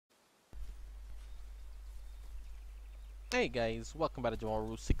Hey guys, welcome back to War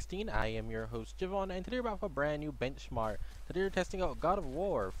RX570. I am your host Javon, and today we're back with a brand new benchmark. Today we're testing out God of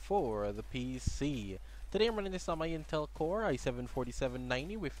War for the PC. Today I'm running this on my Intel Core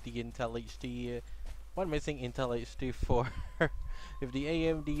i7-4790 with the Intel HD. What am I saying? Intel HD 4 with the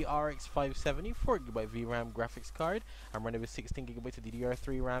AMD RX570 4GB VRAM graphics card. I'm running with 16GB of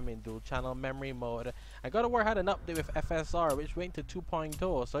DDR3 RAM in dual channel memory mode. And God of War had an update with FSR which went to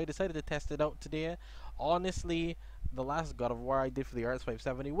 2.0, so I decided to test it out today. Honestly, the last God of War I did for the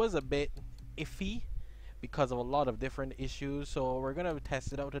RX570 was a bit iffy because of a lot of different issues, so we're gonna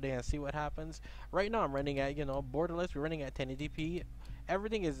test it out today and see what happens. Right now I'm running at, borderless, we're running at 1080p.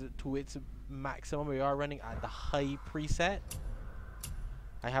 Everything is to its maximum. We are running at the high preset.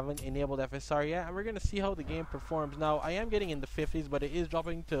 I haven't enabled FSR yet, and we're gonna see how the game performs. Now I am getting in the 50s, but it is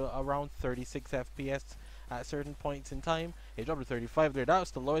dropping to around 36 FPS at certain points in time. It dropped to 35 there. That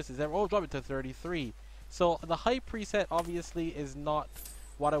was the lowest it's ever. Oh, drop it to 33. So the high preset obviously is not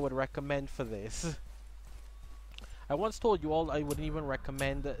what I would recommend for this. I once told you all I wouldn't even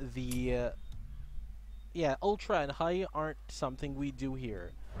recommend the yeah, ultra and high aren't something we do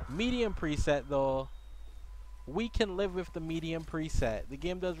here. Medium preset though, we can live with the medium preset. The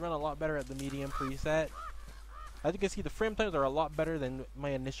game does run a lot better at the medium preset. As you can see, the frame times are a lot better than my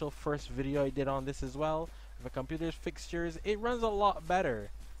initial first video I did on this as well. With the computer's fixtures, it runs a lot better.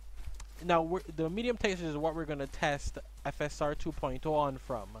 Now, the medium textures is what we're going to test FSR 2.0 on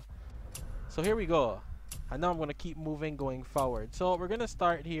from. So here we go. And now I'm going to keep moving going forward. So we're going to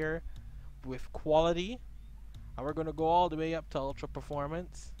start here with quality. And we're going to go all the way up to ultra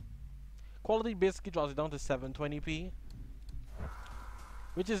performance. Quality basically drops it down to 720p.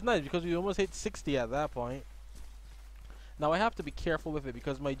 Which is nice because we almost hit 60 at that point. Now I have to be careful with it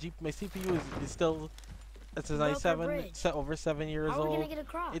because my CPU is still... It's an i7 set over 7 years old.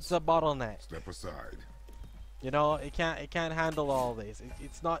 It's a bottleneck. Step aside. You know, it can't handle all this.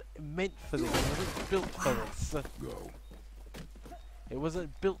 It's not meant for this. It wasn't built for this. Go. It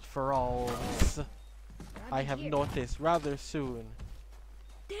wasn't built for all this. I have noticed rather soon.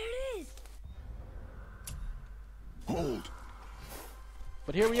 There it is. Hold.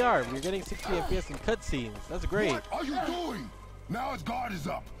 But here we are. We're getting 60 FPS in cutscenes. That's great. What are you doing? Now his guard is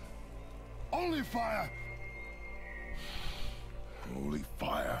up. Only fire. Only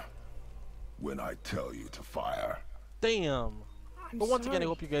fire when I tell you to fire. Damn. But once again, I sorry.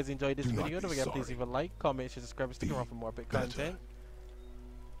 hope you guys enjoyed this Do not video. be Don't forget to please sorry. leave a like, comment, share, subscribe, and stick around for more epic better. content.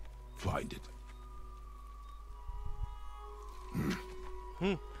 Find it.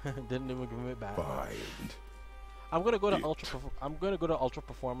 Didn't even give it back. Find. I'm gonna go to it. ultra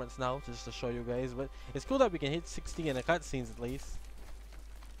performance now just to show you guys. But it's cool that we can hit 60 in the cutscenes at least.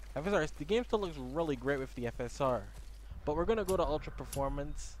 FSR, the game still looks really great with the FSR, but we're gonna go to ultra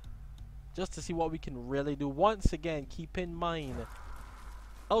performance just to see what we can really do. Once again, keep in mind,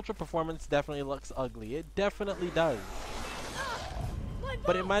 ultra performance definitely looks ugly. It definitely does,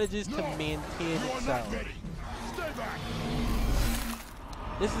 but it manages to maintain itself. Stay back.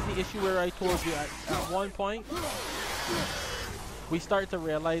 This is the issue where I told you at one point we start to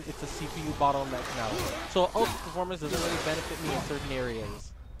realize it's a CPU bottleneck now. So ultra performance doesn't really benefit me in certain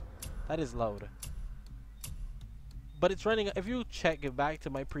areas. That is loud. But it's running, if you check it back to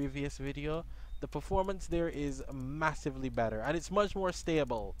my previous video, the performance there is massively better and it's much more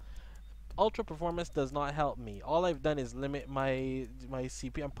stable. Ultra performance does not help me. All I've done is limit my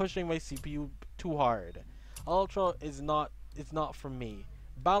CPU. I'm pushing my CPU too hard. Ultra is not, it's not for me.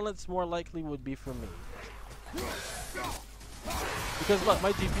 Balance more likely would be for me. Because look,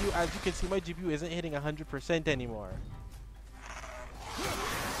 my GPU, as you can see, my GPU isn't hitting 100% anymore.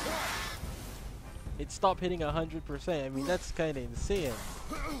 It stopped hitting 100%. I mean, that's kind of insane.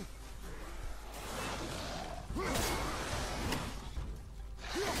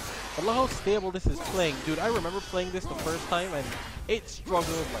 But look how stable this is playing. Dude, I remember playing this the first time and it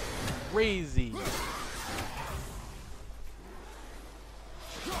struggled like crazy.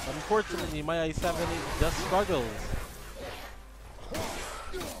 Unfortunately, my i7 just struggles.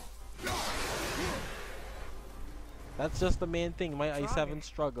 That's just the main thing. My i7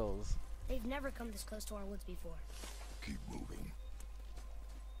 struggles. They've never come this close to our woods before. Keep moving.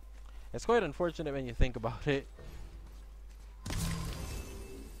 It's quite unfortunate when you think about it.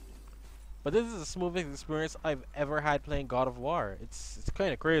 But this is the smoothest experience I've ever had playing God of War. It's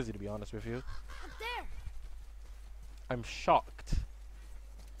kind of crazy, to be honest with you. Up there. I'm shocked.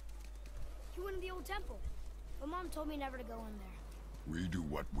 You went in the old temple. But Mom told me never to go in there. We do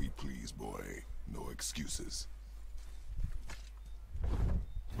what we please, boy. No excuses.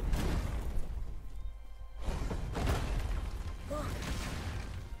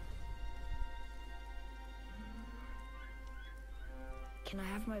 Can I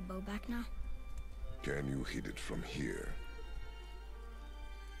have my bow back now? Can you hit it from here?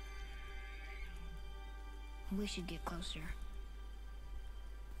 We should get closer.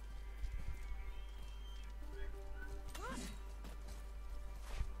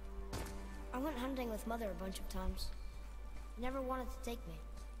 I went hunting with Mother a bunch of times. She never wanted to take me.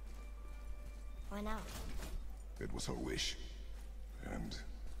 Why now? It was her wish. And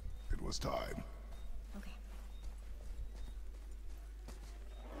it was time. Okay.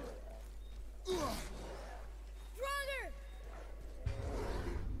 Brother!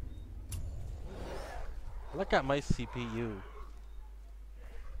 Look at my CPU.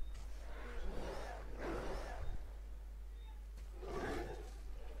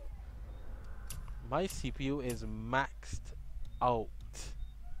 My CPU is maxed out,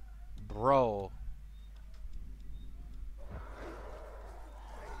 bro.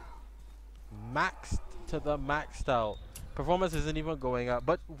 Maxed to the maxed out. Performance isn't even going up,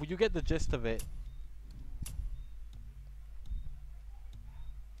 but you get the gist of it.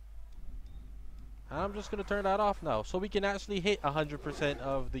 And I'm just gonna turn that off now, so we can actually hit 100%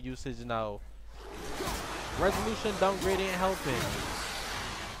 of the usage now. Resolution downgrade ain't helping,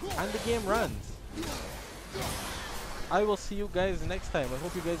 and the game runs. I will see you guys next time. I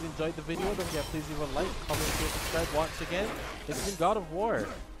hope you guys enjoyed the video. Don't forget, please leave a like, comment, share, subscribe once again. It's been God of War.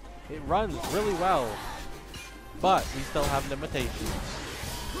 It runs really well, but we still have limitations.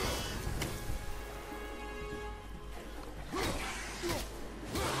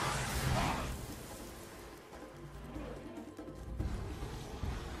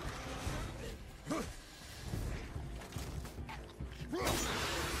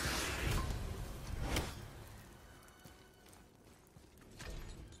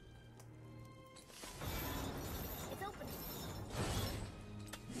 It's opening.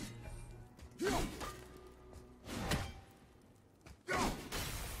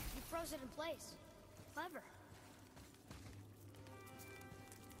 You froze it in place. Clever.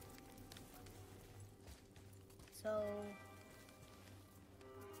 So...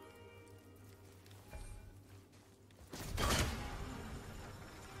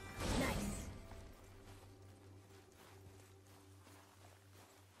 Nice.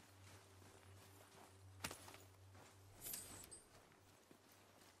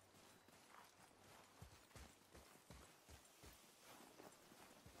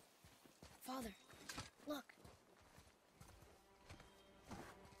 Father, look.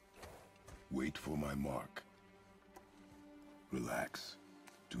 Wait for my mark. Relax.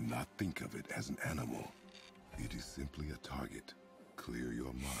 Do not think of it as an animal. It is simply a target. Clear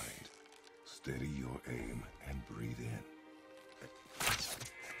your mind. Steady your aim and breathe in.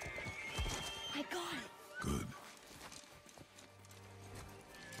 I got it. Good.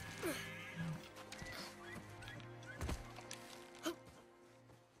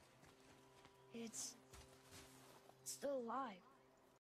 It's still alive.